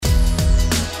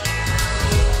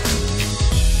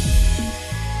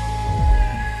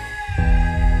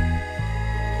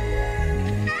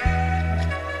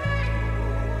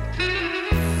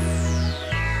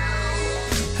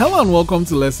Hello and welcome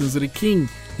to Lessons with the King,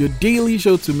 your daily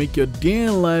show to make your day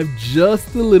in life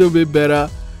just a little bit better.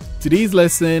 Today's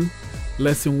lesson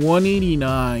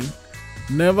 189,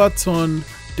 never turn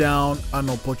down an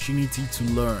opportunity to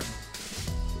learn.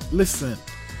 Listen,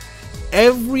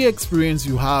 every experience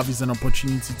you have is an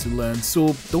opportunity to learn,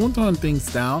 so don't turn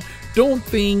things down. Don't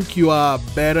think you are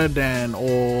better than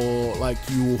or like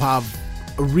you have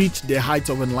reached the heights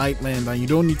of enlightenment and you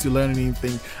don't need to learn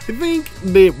anything. I think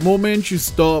the moment you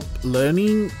stop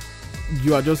learning,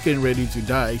 you are just getting ready to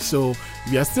die. So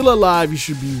if you're still alive, you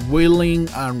should be willing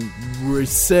and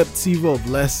receptive of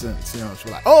lessons. You know,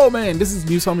 so like, oh man, this is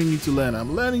new, something new to learn.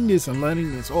 I'm learning this.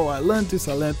 Oh, I learned this,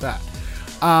 I learned that.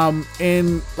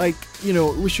 And like, you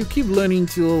know, we should keep learning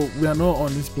till we are not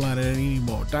on this planet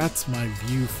anymore. That's my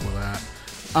view for that.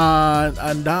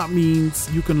 And that means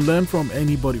you can learn from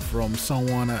anybody, from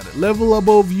someone at a level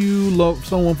above you,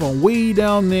 someone from way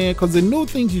down there, because they know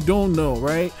things you don't know,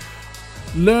 right?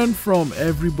 Learn from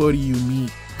everybody you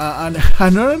meet. And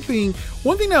another thing,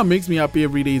 one thing that makes me happy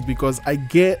every day is because I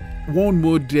get one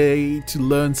more day to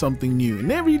learn something new.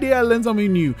 And every day I learn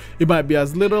something new. It might be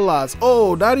as little as,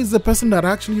 oh, that is the person that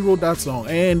actually wrote that song,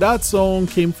 and that song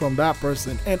came from that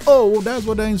person, and oh, that's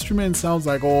what that instrument sounds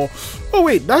like, or oh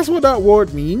wait, that's what that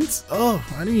word means. Oh,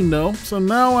 I didn't know. So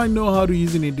now I know how to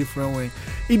use it in a different way.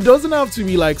 It doesn't have to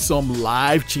be like some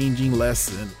life-changing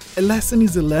lesson. A lesson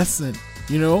is a lesson,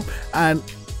 you know, and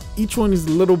each one is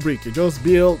a little brick. You just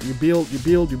build,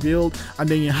 and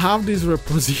then you have this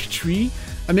repository,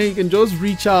 and then you can just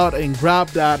reach out and grab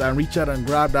that,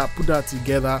 put that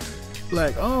together.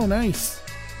 Like, oh, nice.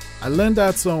 I learned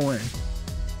that somewhere.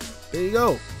 There you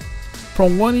go.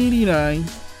 From 189,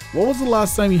 what was the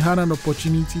last time you had an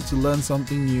opportunity to learn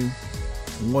something new?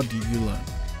 And what did you learn?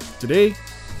 Today,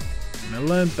 I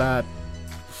learned that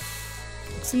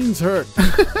vaccines hurt.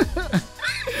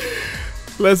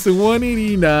 Lesson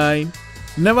 189,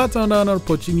 never turn down an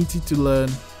opportunity to learn.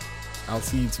 I'll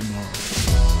see you tomorrow.